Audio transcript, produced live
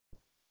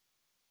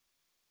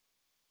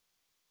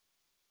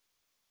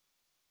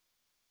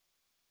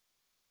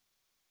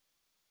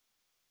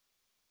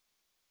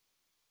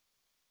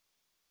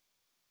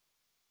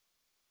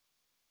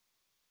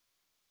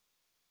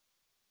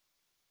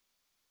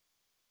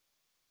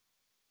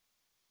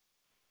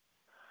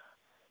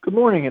Good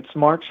morning. It's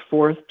March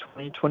 4th,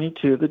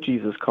 2022, the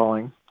Jesus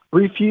Calling.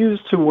 Refuse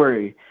to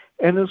worry.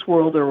 In this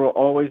world, there will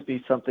always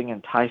be something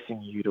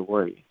enticing you to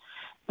worry.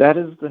 That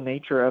is the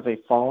nature of a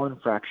fallen,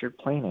 fractured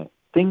planet.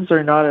 Things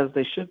are not as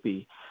they should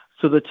be,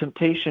 so the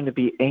temptation to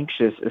be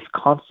anxious is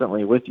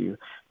constantly with you,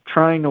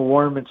 trying to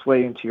worm its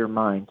way into your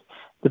mind.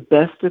 The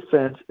best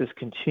defense is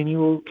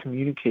continual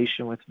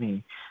communication with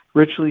me,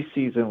 richly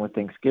seasoned with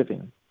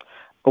thanksgiving.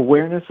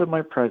 Awareness of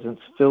my presence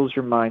fills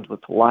your mind with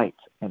light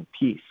and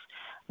peace,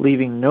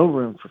 leaving no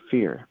room for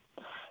fear.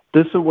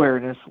 This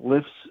awareness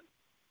lifts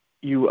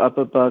you up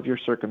above your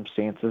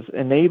circumstances,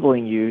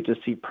 enabling you to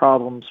see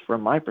problems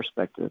from my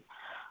perspective.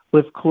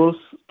 Live close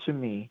to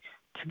me.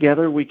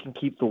 Together we can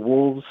keep the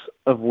wolves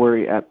of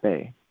worry at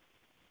bay.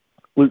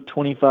 Luke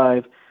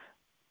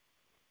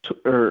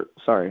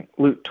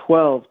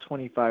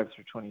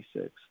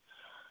 12:25-26.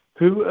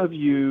 Who of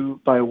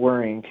you, by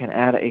worrying, can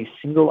add a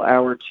single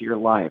hour to your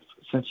life?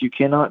 Since you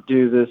cannot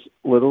do this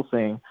little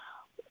thing,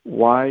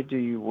 why do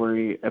you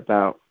worry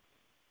about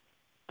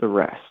the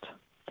rest?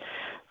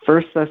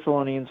 1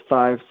 Thessalonians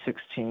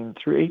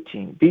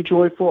 5:16-18. Be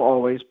joyful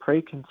always,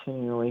 pray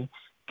continually,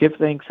 give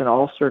thanks in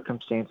all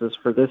circumstances,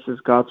 for this is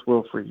God's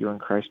will for you in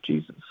Christ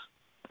Jesus.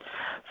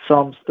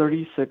 Psalms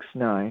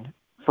 36:9.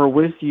 For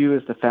with you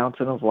is the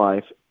fountain of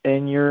life.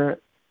 In your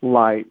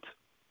light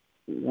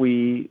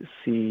we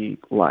see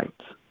light.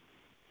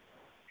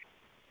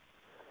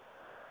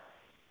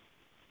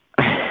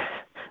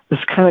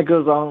 This kind of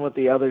goes on with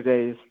the other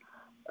days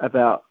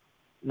about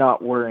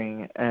not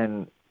worrying,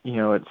 and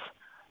it's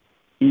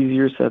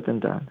easier said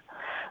than done.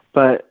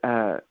 But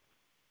I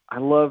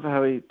love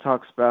how he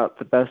talks about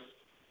the best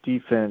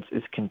defense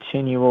is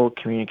continual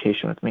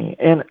communication with me,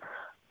 and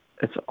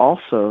it's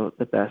also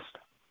the best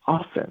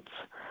offense.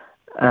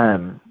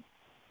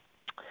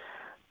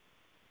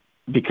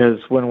 Because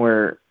when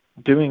we're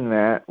doing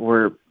that,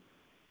 we're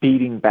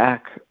beating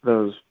back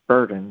those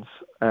burdens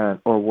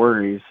or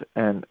worries,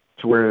 and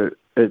to where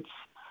it's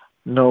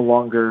no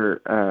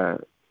longer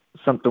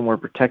something we're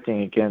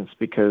protecting against,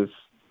 because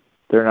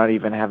they're not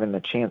even having the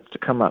chance to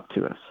come up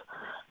to us.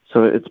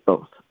 So it's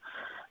both.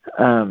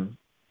 And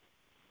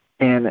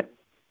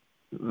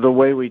the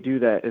way we do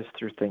that is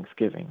through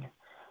Thanksgiving.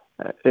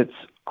 It's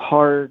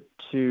hard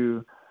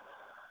to,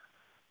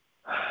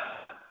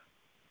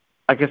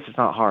 I guess it's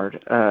not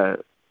hard,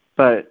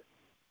 but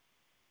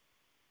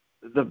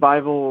the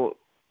Bible,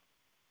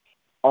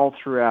 all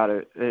throughout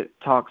it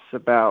talks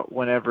about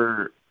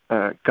whenever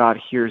God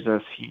hears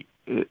us,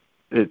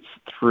 it's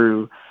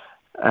through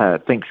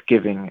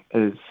Thanksgiving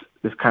is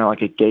kind of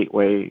like a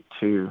gateway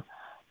to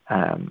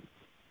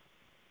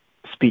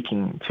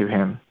speaking to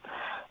him.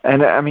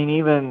 And I mean,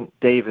 even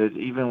David,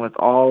 even with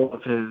all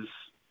of his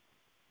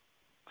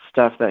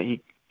stuff that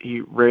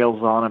he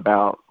rails on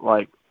about,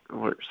 like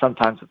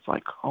sometimes it's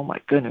like, oh my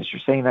goodness,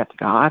 you're saying that to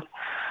God?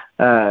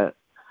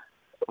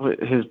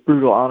 His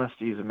brutal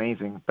honesty is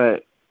amazing,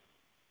 but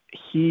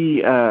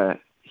he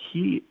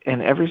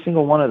in every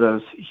single one of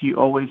those, he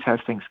always has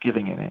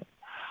Thanksgiving in it.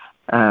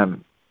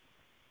 Kind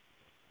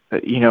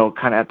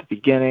of at the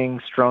beginning,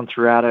 strewn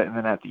throughout it, and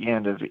then at the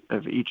end of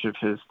each of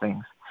his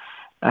things,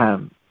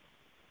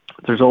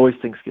 there's always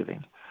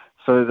Thanksgiving.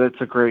 So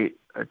that's a great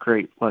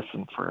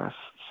lesson for us.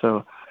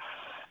 So,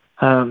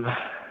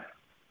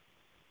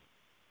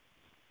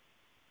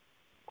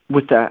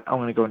 with that, I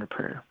want to go into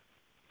prayer.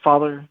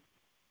 Father,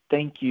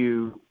 thank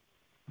you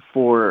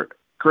for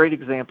great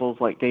examples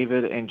like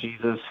David and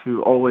Jesus,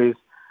 who always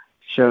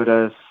showed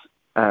us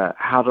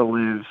how to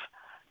live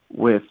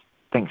with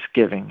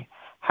Thanksgiving,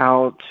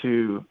 how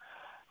to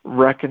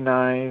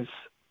recognize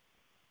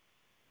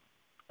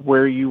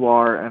where you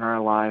are in our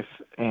life,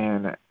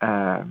 and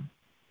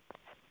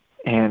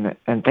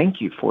thank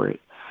you for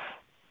it.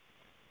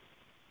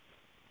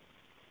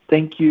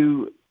 Thank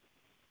you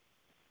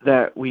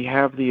that we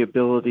have the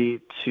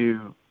ability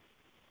to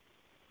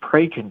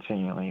pray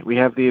continually. We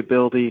have the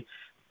ability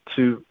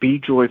to be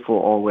joyful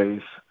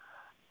always,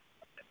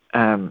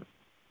 and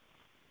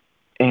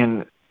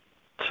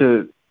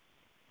to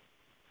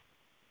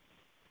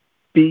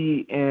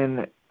be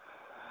in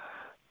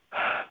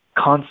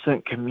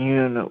constant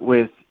commune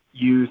with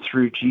you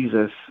through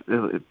Jesus,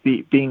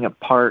 being a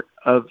part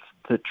of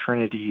the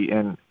Trinity,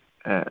 and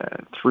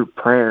through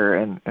prayer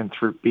and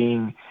through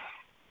being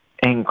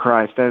in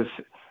Christ, as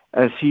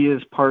he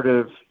is part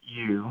of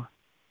you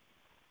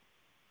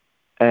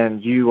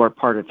and you are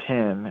part of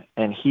him,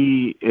 and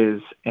he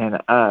is in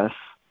us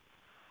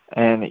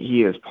and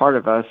he is part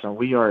of us and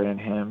we are in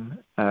him.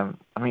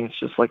 It's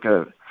just like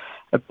a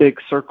big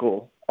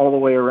circle all the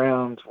way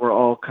around. We're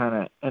all kind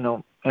of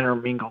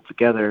intermingled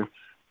together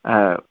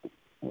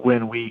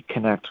when we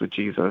connect with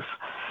Jesus.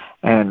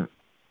 And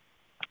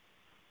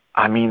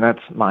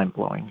that's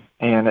mind-blowing.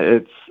 And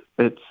it's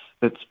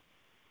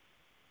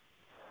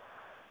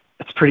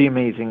pretty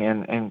amazing,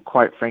 and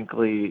quite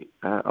frankly,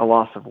 a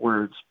loss of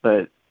words,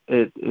 but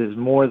it is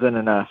more than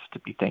enough to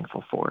be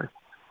thankful for.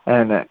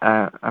 And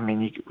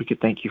we could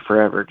thank you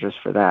forever just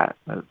for that,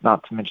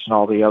 not to mention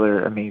all the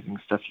other amazing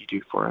stuff you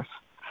do for us.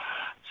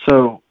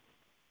 So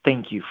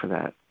thank you for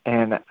that.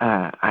 And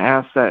I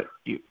ask that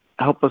you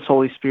help us,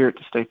 Holy Spirit,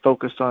 to stay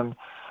focused on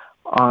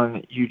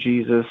you,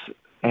 Jesus,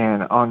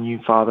 and on you,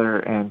 Father,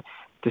 and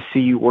to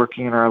see you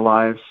working in our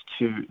lives,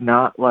 to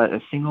not let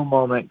a single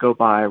moment go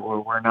by where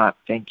we're not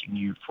thanking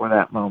you for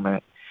that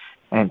moment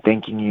and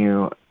thanking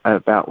you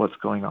about what's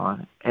going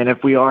on. And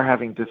if we are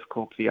having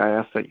difficulty, I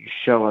ask that you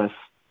show us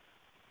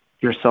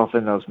yourself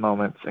in those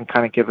moments and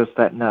kind of give us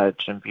that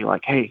nudge and be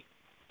like, hey,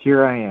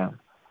 here I am.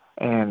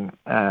 And,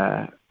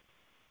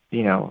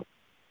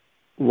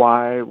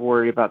 why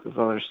worry about this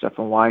other stuff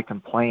and why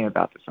complain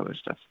about this other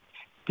stuff?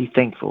 Be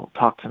thankful.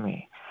 Talk to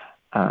me.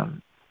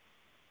 Because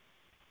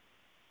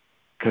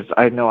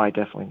I know I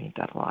definitely need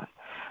that a lot.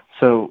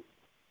 So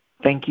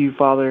thank you,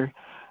 Father.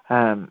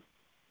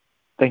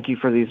 Thank you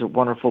for these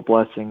wonderful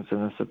blessings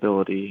and this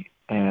ability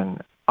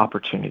and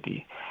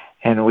opportunity.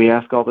 And we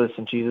ask all this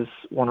in Jesus'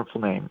 wonderful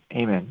name.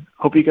 Amen.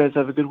 Hope you guys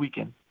have a good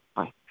weekend.